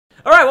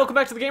Alright, welcome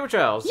back to the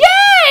TheGamerTrials.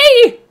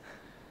 Yay!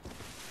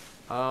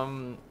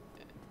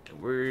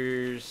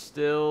 We're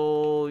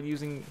still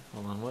using...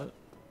 Hold on, what?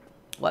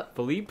 What?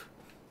 Philippe?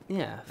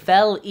 Yeah,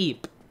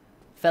 Philippe.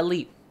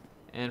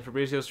 And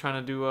Fabrizio's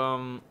trying to do,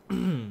 I'm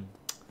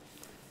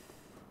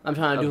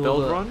trying to a do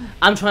build run?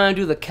 I'm trying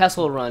to do the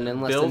Kessel run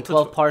in less than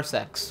 12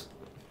 parsecs.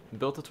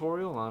 Build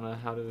tutorial on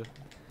how to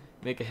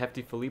make a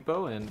hefty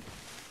Filippo, and...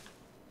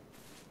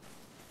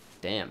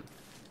 Damn.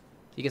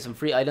 You get some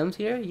free items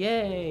here?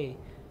 Yay!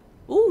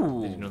 Ooh!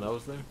 Did you know that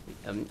was there?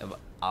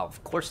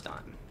 Of course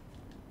not.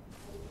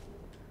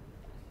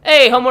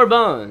 Hey, Homer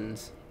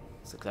Bones!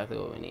 That's exactly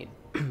what we need.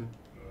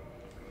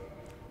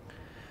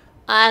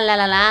 Ah la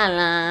la la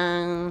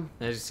la.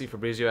 As you see,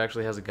 Fabrizio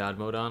actually has a god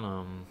mode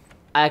on.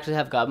 I actually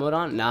have God mode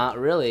on? Not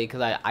really,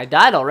 because I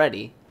died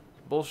already.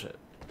 Bullshit.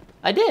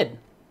 I did.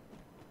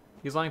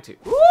 He's lying to you.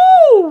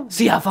 Woo!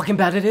 See how fucking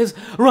bad it is?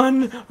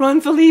 Run!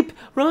 Run, Philippe!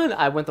 Run!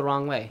 I went the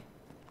wrong way.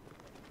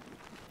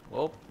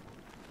 Well.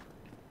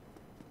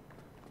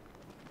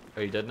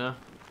 Are you dead now?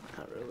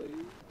 Not really.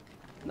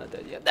 Not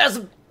dead yet. That's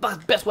the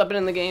best weapon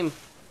in the game.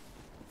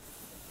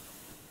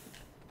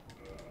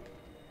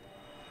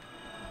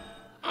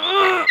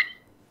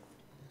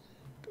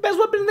 Best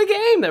weapon in the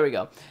game! There we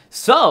go.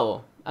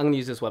 So, I'm gonna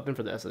use this weapon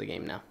for the rest of the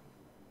game now.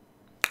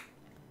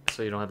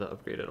 So you don't have to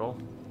upgrade at all?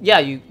 Yeah,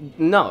 you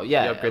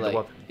upgrade the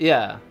weapon.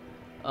 Yeah.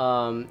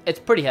 It's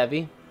pretty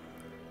heavy.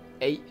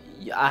 I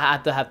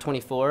have to have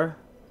 24.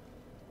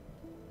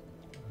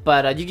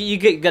 But you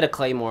get a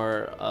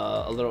claymore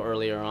a little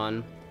earlier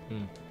on.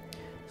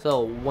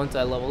 So once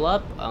I level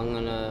up, I'm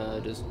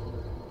gonna just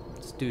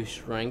do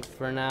strength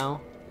for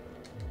now.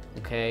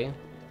 Okay.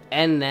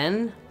 And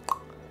then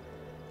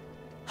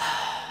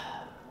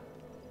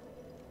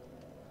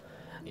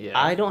Yeah.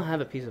 I don't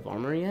have a piece of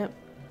armor yet.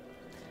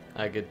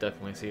 I could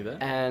definitely see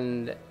that.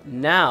 And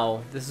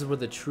now this is where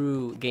the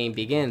true game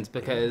begins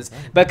because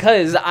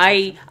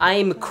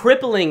I'm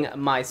crippling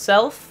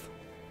myself,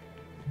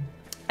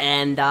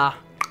 and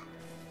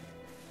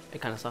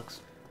it kind of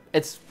sucks.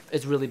 It's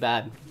really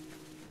bad.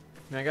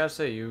 I mean, I gotta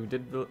say, you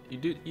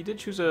did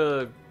choose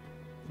a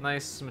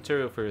nice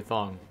material for your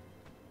thong.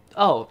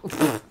 Oh,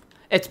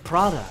 it's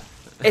Prada.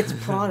 It's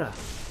Prada.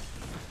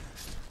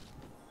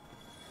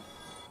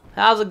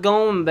 How's it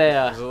going,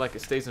 Bear? Is it like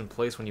it stays in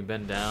place when you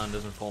bend down,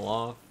 doesn't fall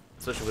off?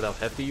 Especially with how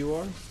hefty you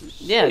are?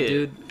 Yeah, Shit.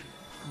 dude.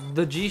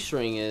 The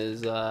G-string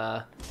is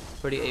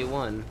pretty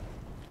A1.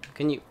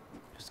 Can you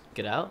just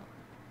get out?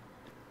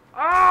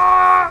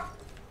 Ah!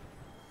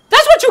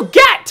 That's what you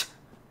get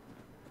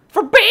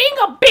for being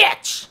a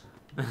bitch!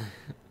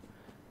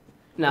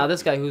 Now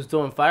this guy who's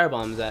throwing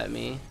firebombs at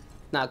me,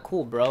 not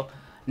cool, bro.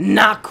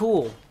 Not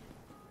cool.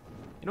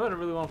 You know what I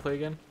really want to play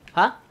again?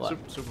 Huh? What?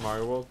 Super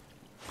Mario World.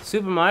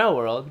 Super Mario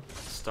World.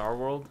 Star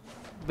World.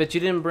 But you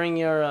didn't bring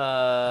your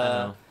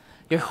I know.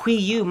 your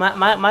Wii U. My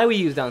Wii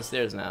U's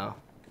downstairs now.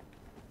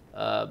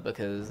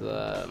 Because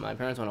my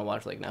parents want to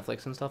watch like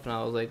Netflix and stuff, and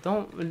I was like,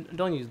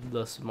 don't use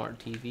the smart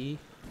TV.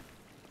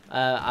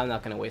 I'm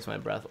not gonna waste my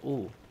breath.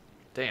 Ooh.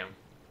 Damn.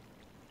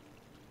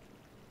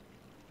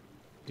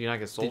 Do you not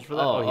get souls for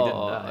that? Oh, he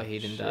didn't die. He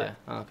didn't Shit. die.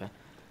 Oh, okay.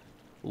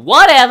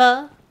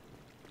 Whatever.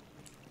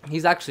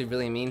 He's actually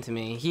really mean to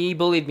me. He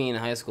bullied me in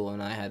high school,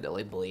 and I had to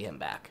like bully him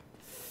back.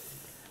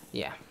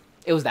 Yeah,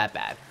 it was that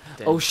bad.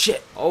 Damn. Oh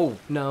shit. Oh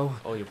No.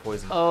 Oh, you're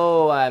poisoned.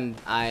 Oh, Is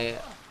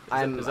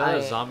that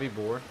a zombie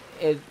boar?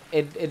 It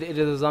is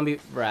a zombie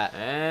rat.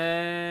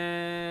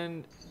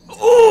 And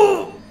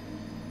Ooh!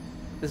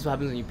 This is what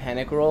happens when you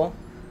panic roll.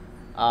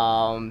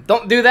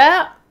 Don't do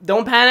that.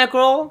 Don't panic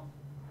roll.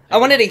 I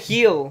wanted to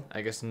heal.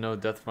 I guess no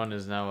death run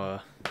is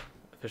now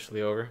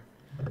officially over.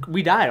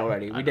 We died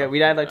already. We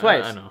died like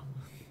twice. I know.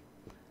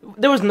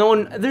 There was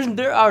no.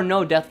 There are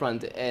no death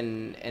runs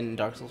in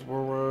Dark Souls.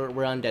 We're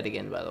undead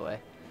again, by the way.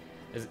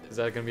 Is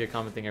that gonna be a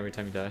common thing every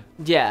time you die?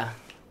 Yeah,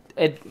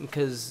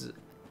 because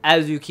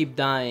as you keep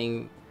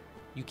dying,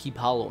 you keep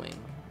hollowing,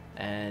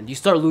 and you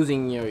start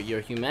losing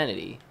your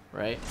humanity,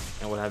 right?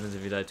 And what happens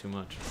if you die too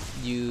much?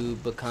 You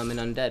become an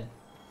undead.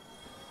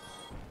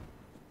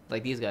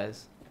 Like these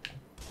guys,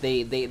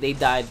 they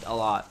died a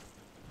lot.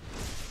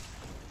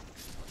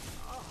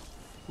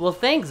 Well,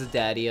 thanks,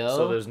 Daddy-o.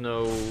 So there's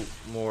no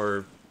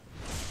more.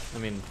 I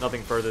mean,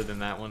 nothing further than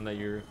that one that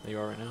you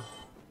are right now.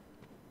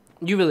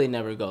 You really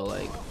never go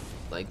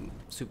like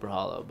super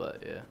hollow,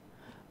 but yeah.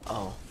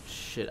 Oh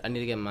shit! I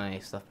need to get my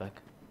stuff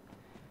back.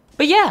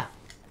 But yeah,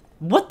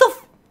 what the?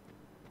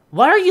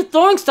 Why are you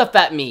throwing stuff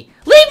at me?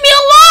 Leave me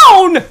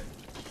alone!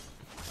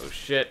 Oh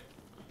shit!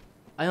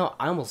 I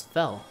almost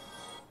fell.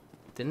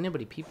 Did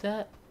anybody peep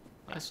that?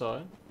 I saw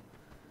it.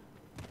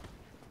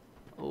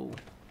 Oh.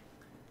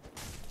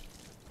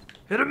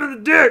 Hit him in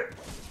the dick!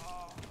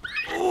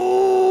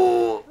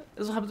 Ooh!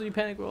 This is what happens when you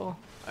panic roll.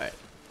 Alright.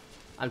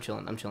 I'm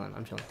chilling.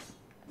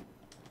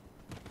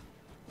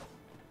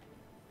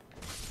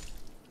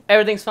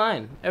 Everything's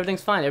fine.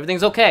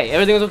 Everything's okay.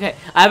 Everything's okay.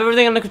 I have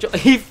everything under control.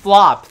 He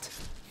flopped.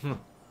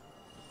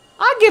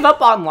 I give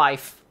up on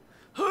life.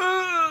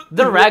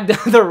 The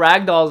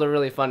ragdolls are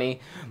really funny.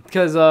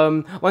 Cause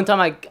one time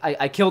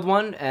I killed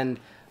one and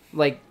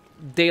like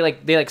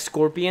they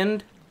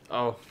scorpioned.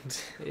 Oh.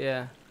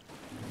 Yeah.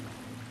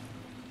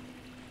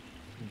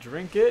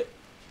 Drink it.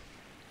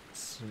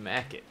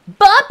 Smack it.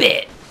 Bop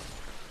it.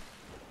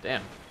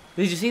 Damn.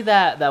 Did you see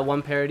that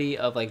one parody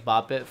of like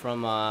Bop It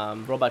from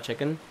Robot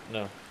Chicken?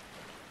 No.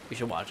 You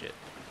should watch it.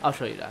 I'll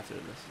show you after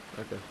this.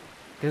 Okay.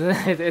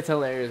 Cause it's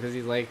hilarious. Cause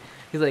he's like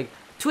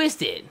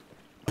twist it,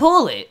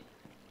 pull it,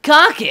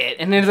 cock it,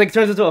 and then it like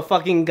turns into a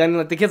fucking gun.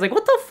 Like the kid's like,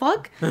 what the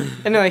fuck?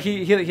 And then like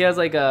he has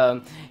like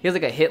a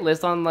hit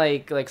list on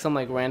like some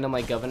like random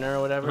like governor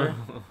or whatever.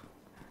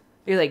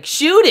 He's like,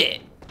 shoot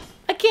it.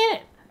 I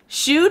can't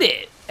shoot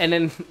it. And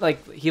then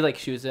like he like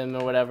shoots him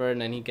or whatever, and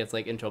then he gets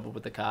like in trouble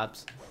with the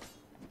cops.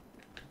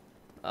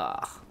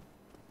 Ah.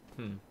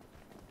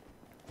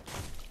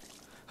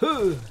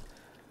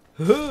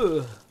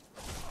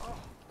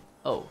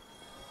 Oh,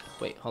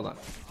 wait, hold on.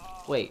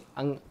 Wait,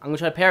 I'm gonna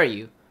try to parry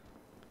you.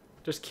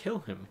 Just kill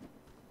him.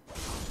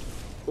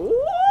 Ooh.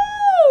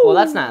 Well,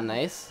 that's not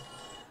nice.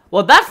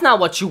 Well, that's not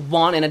what you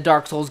want in a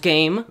Dark Souls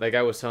game. That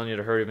guy was telling you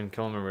to hurry up and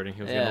kill him already.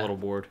 He was getting a little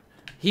bored.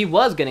 He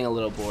was getting a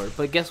little bored,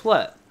 but guess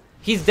what?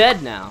 He's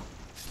dead now.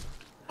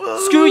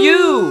 Screw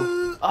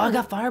you! Oh, I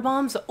got fire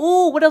bombs.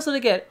 Oh, what else did I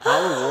get?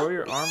 Power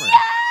Warrior armor.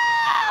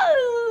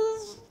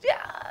 Yes!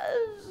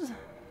 Yes!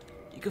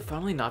 You could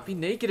finally not be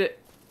naked.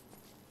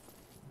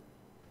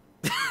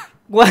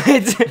 What?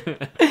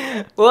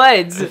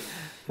 What?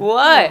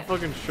 What?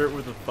 Fucking shirt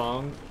with a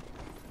thong.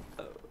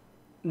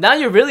 Now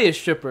you're really a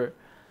stripper.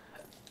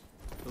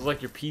 It's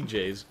like your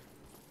PJs.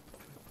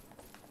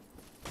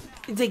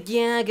 It's like,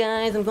 yeah,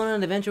 guys, I'm going on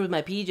an adventure with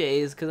my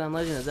PJs because I'm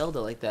Legend of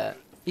Zelda like that.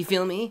 You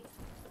feel me?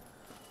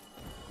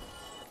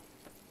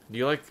 Do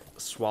you like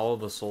swallow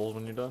the souls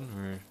when you're done,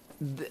 or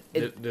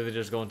do they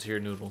just go into your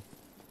noodle?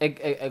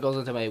 It goes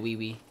into my wee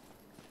wee.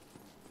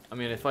 I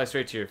mean, it flies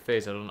straight to your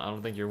face. I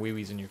don't think your wee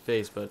wee's in your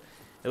face, but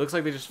it looks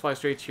like they just fly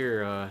straight to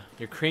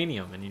your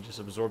cranium, and you just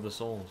absorb the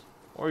souls,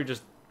 or you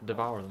just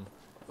devour them.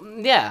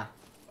 Yeah,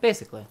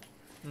 basically.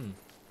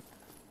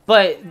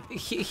 But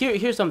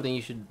here's something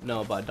you should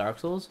know about Dark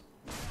Souls.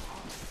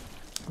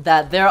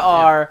 That there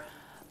are,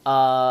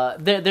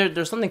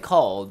 there's something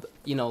called,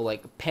 you know,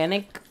 like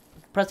panic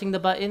pressing the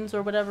buttons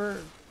or whatever.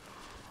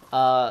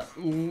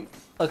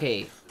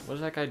 Okay. What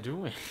is that guy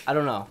doing? I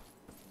don't know.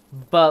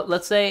 But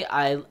let's say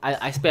I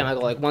spam. I go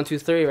like 1, 2,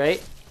 3,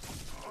 right?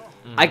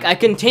 I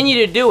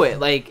continue to do it.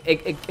 Like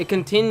it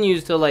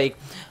continues to like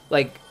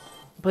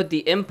put the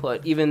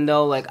input, even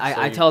though like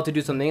I tell it to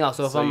do something else.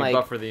 So if I'm like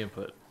buffer the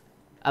input.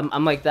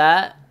 I'm like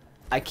that.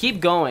 I keep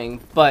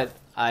going, but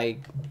I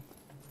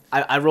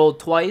rolled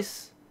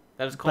twice.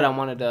 That is called. But I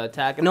wanted to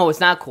attack. No, it's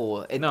not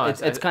cool.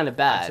 It's kind of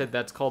bad. I said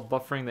that's called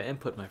buffering the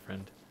input, my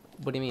friend.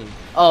 What do you mean?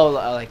 Oh,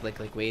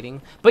 like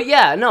waiting. But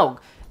yeah, no,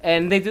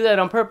 and they do that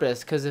on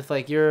purpose because if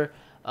like you're,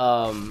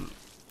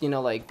 you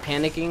know, like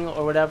panicking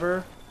or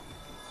whatever,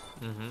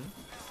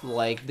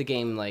 like the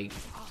game like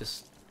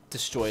just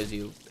destroys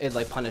you. It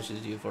like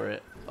punishes you for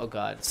it. Oh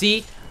god.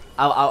 See,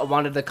 I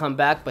wanted to come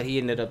back, but he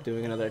ended up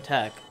doing another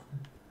attack.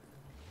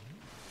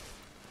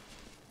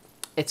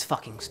 It's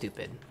fucking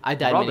stupid. I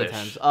died many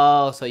times.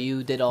 Oh, so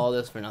you did all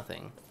this for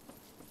nothing.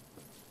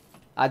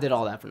 I did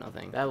all that for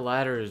nothing. That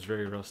ladder is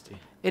very rusty.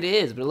 It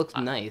is, but it looks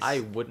nice.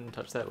 I wouldn't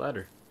touch that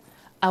ladder.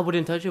 I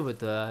wouldn't touch it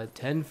with a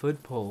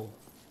 10-foot pole.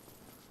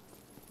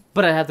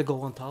 But I'd have to go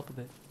on top of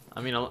it.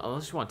 I mean,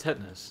 unless you want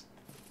tetanus.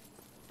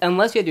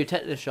 Unless you had your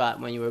tetanus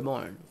shot when you were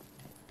born.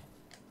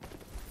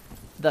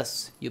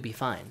 Thus, you'll be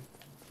fine.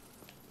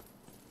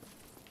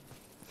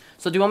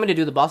 So do you want me to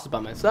do the bosses by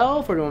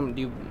myself, or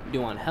do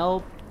you want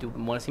help? Do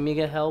you want to see me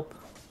get help?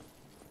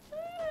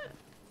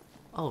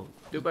 Oh,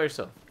 do it by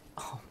yourself.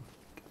 Oh,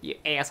 you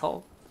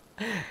asshole!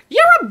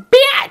 You're a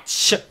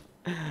bitch!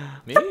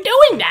 Me? For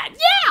doing that,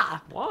 yeah!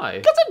 Why?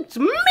 Because it's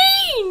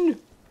mean!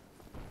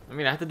 I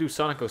mean, I have to do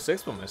Sonic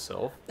 06 by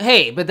myself.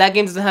 Hey, but that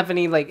game doesn't have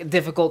any, like,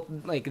 difficult,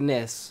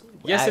 like-ness.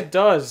 Yes, it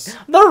does.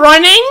 The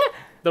running?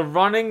 The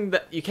running,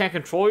 that you can't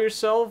control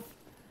yourself.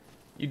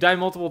 You die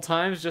multiple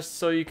times just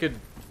so you could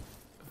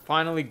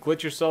finally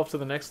glitch yourself to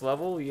the next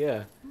level?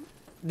 Yeah.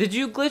 Did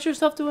you glitch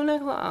yourself to a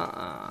next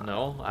level?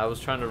 No, I was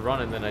trying to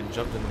run and then I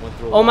jumped and went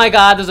through a wall. Oh my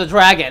god, there's a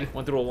dragon.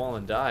 Went through a wall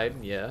and died,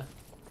 yeah.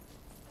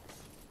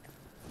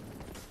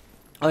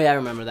 Oh yeah, I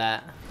remember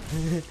that.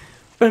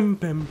 Bum,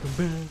 bum, bum,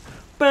 bum,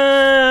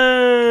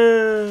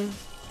 bum.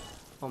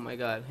 Oh my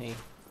god, hey.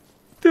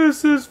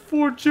 This is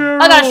for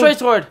Gerald. I got a straight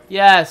sword.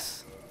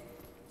 Yes.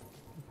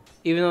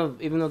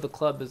 Even though the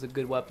club is a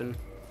good weapon.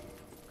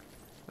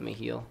 Let me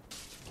heal.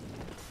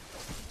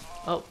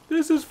 Oh.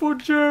 This is for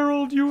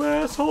Gerald, you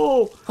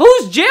asshole.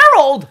 Who's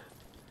Gerald?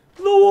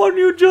 The one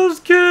you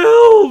just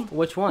killed.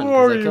 Which one?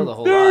 Because I killed a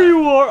whole lot. There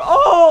you are.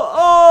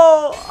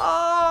 Oh.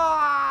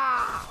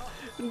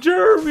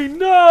 Jeremy,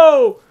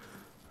 no.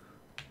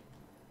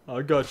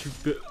 I got you,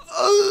 bit.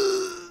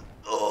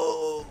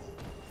 Oh.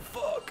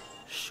 Fuck.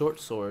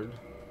 Short sword.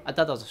 I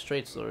thought that was a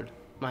straight sword.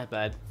 My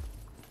bad.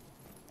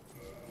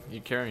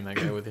 You carrying that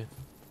guy with you?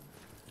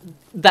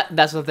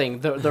 That's the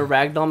thing. The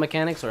ragdoll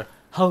mechanics are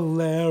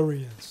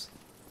hilarious.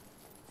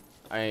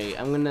 All right,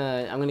 I'm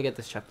gonna get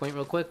this checkpoint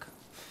real quick.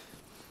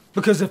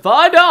 Because if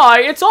I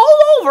die, it's all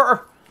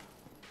over.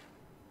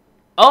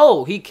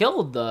 Oh, he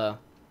killed the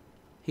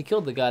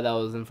guy that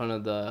was in front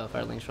of the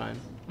Firelink Shrine.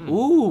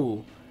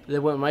 Ooh, they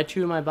went right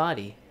through my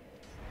body.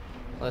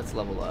 Let's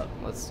level up.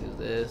 Let's do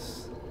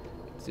this.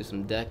 Let's do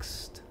some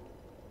dex.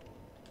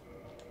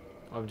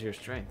 What to your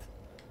strength?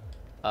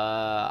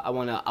 I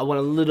want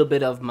a little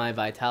bit of my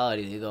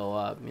vitality to go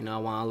up. You know, I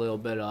want a little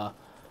bit of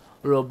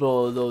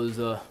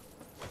those.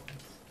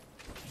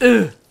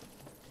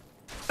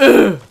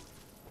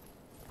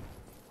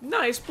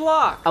 Nice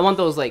block. I want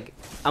those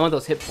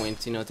hit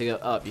points, you know, to go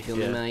up. You feel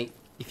me, mate?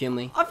 You feel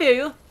me? I feel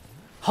you.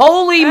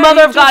 Holy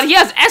mother of God! He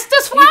has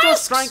Estus He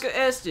just flasks. drank a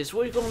Estus.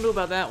 What are you gonna do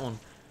about that one?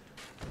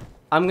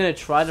 I'm gonna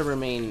try to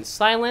remain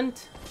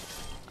silent.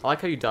 I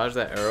like how you dodged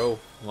that arrow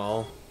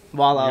while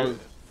I was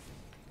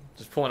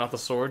just pulling out the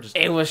sword. Just...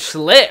 It was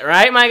slit,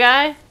 right, my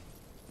guy?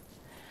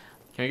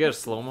 Can we get a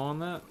slow-mo on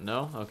that?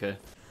 No? Okay.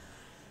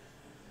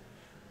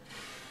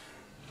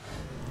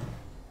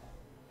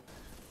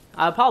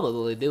 I'll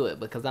probably do it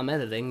because I'm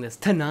editing this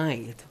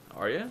tonight.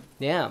 Are you?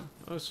 Yeah.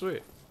 Oh,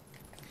 sweet.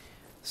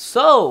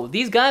 So,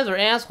 these guys are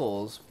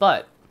assholes,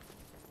 but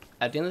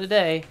at the end of the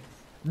day,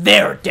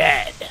 they're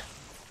dead.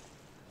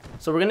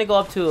 So we're gonna go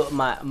up to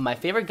my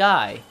favorite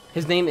guy.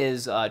 His name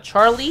is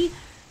Charlie.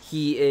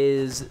 He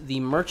is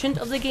the merchant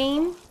of the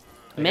game.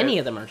 Many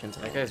of the merchants.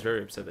 That guy's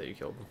very upset that you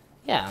killed him.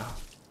 Yeah.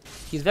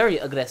 He's very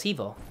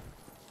aggressivo.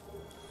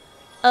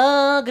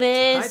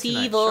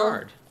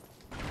 Aggressivo.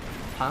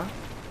 Huh?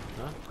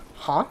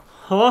 Huh?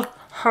 Huh?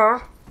 Huh?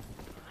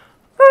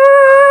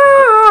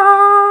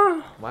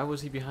 Why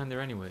was he behind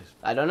there anyways?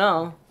 I don't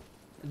know.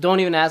 Don't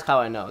even ask how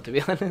I know, to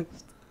be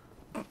honest.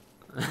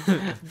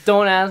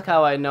 Don't ask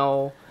how I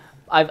know.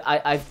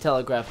 I've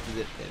telegraphed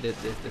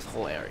this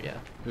whole area.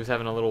 He was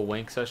having a little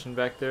wank session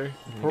back there.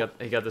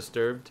 He got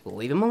disturbed.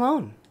 Leave him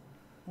alone.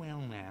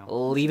 Well, now.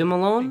 Leave him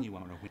alone.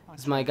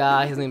 This is my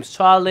guy. His name's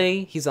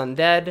Charlie. He's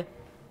undead.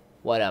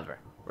 Whatever.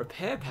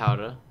 Repair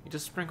powder? You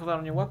just sprinkle that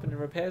on your weapon and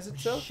it repairs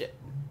itself? Shit.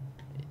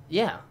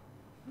 Yeah.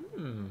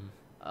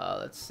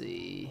 Let's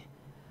see.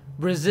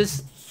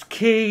 Resist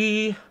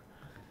key.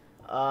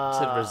 It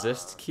said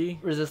resist key?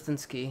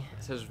 Resistance key.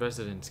 It says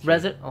residence key.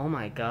 Oh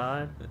my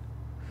god.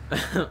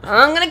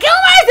 I'm gonna kill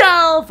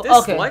myself!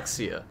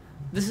 Dyslexia. Okay.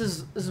 This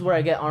is where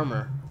I get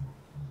armor.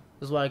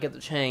 This is where I get the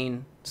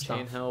chain stuff.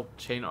 Chain help,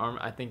 chain armor.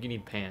 I think you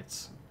need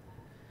pants.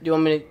 Do you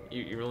want me to...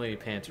 You really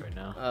need pants right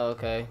now. Oh,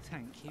 okay.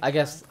 I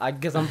guess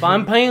I'm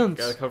buying pants.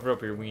 Gotta cover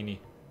up your weenie.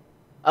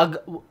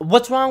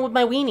 What's wrong with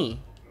my weenie?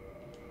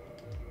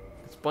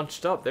 It's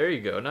bunched up. There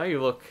you go. Now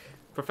you look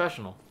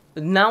professional.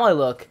 Now I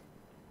look...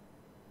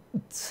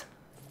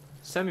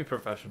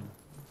 Semi-professional.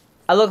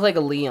 I look like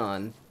a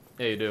Leon.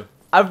 Yeah, you do.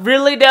 I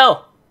really do.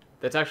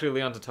 That's actually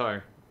Leon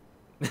Tatar.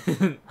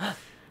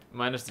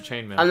 Minus the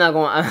chainmail.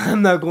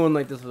 I'm not going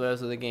like this for the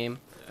rest of the game.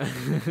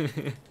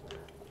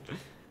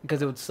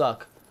 Because it would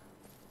suck.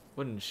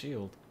 Wooden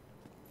shield.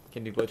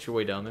 Can you glitch your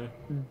way down there?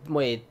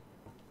 Wait.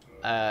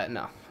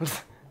 No.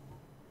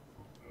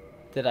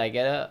 Did I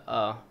get it?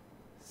 Oh.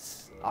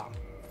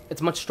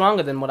 It's much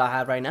stronger than what I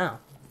have right now.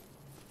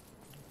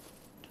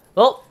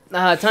 Well,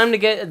 time to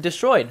get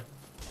destroyed.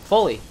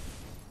 Fully.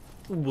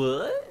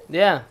 What?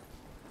 Yeah.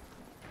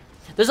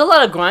 There's a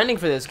lot of grinding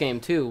for this game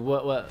too,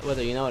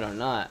 whether you know it or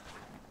not.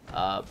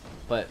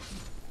 But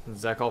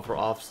Does that call for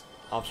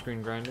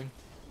off-screen grinding?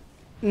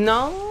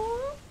 no.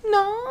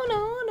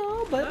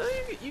 But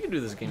You can do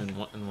this game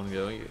in one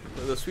go.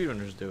 The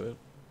speedrunners do it.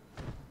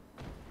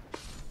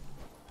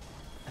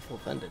 I feel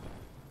offended.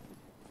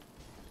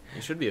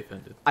 You should be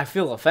offended. I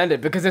feel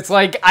offended because it's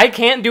like I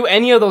can't do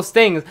any of those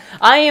things.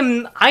 I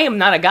am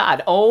not a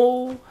god.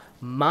 Oh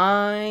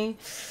my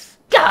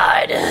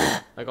god.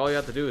 Like all you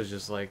have to do is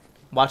just like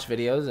watch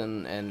videos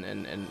and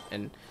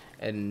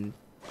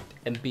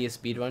be a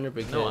speedrunner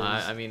because no,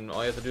 I mean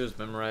all you have to do is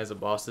memorize a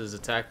boss's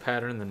attack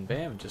pattern, then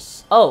bam,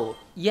 just oh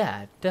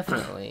yeah,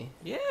 definitely.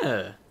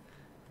 yeah.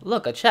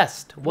 Look, a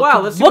chest.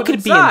 Wow, let's see what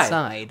could be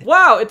inside?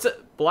 Wow, it's a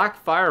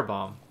black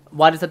firebomb.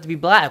 Why does it have to be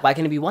black? Why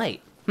can't it be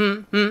white?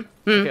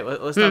 Okay,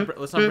 let's not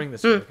bring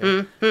this here,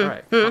 okay? All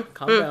right,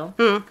 calm down.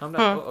 Calm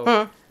down.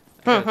 Uh-oh.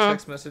 I got a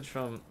text message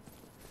from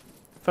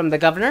the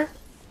governor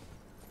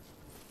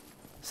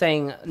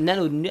saying net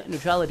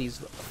neutrality's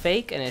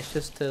fake and it's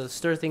just to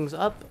stir things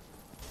up.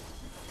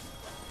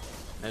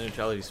 Net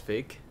neutrality's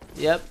fake.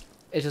 Yep,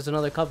 it's just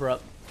another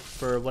cover-up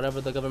for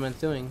whatever the government's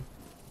doing.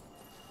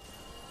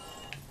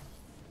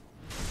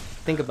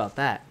 Think about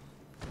that.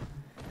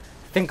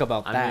 Think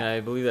about that. I mean, I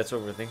believe that's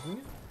overthinking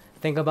it.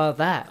 Think about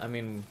that. I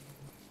mean,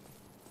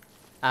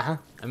 Uh-huh.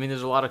 I mean,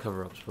 there's a lot of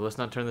cover-ups, but let's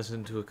not turn this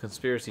into a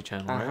conspiracy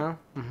channel, right?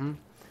 Mm-hmm.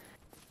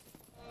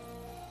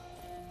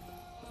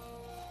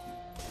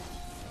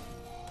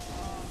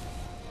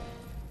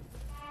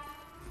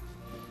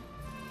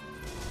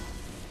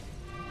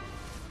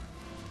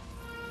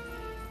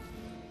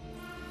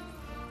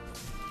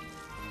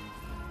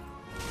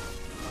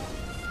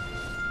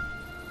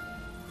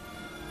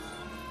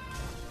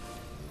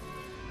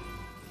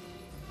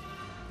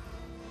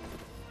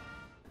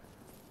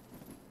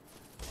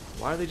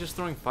 Why are they just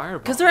throwing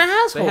fireballs? Because they're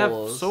assholes. They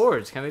have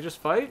swords. Can they just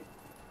fight?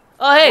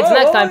 Oh, hey, it's Whoa,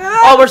 next look time. at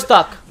that. Oh, we're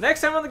stuck.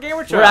 Next time on the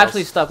Gamer Trials. We're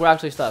actually stuck. We're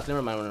actually stuck.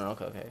 Never mind. No,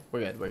 okay, okay.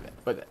 We're good. We're good.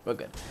 We're good. We're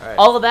good. All right.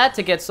 All of that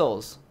to get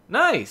souls.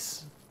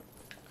 Nice.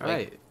 All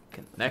Wait,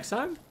 right. Next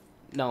time?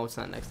 No, it's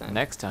not next time.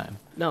 Next time.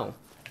 No.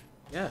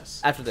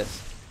 Yes. After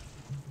this.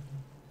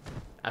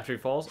 After he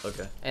falls?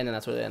 Okay. And then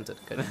that's where it ends it.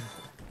 Good.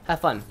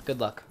 Have fun.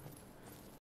 Good luck.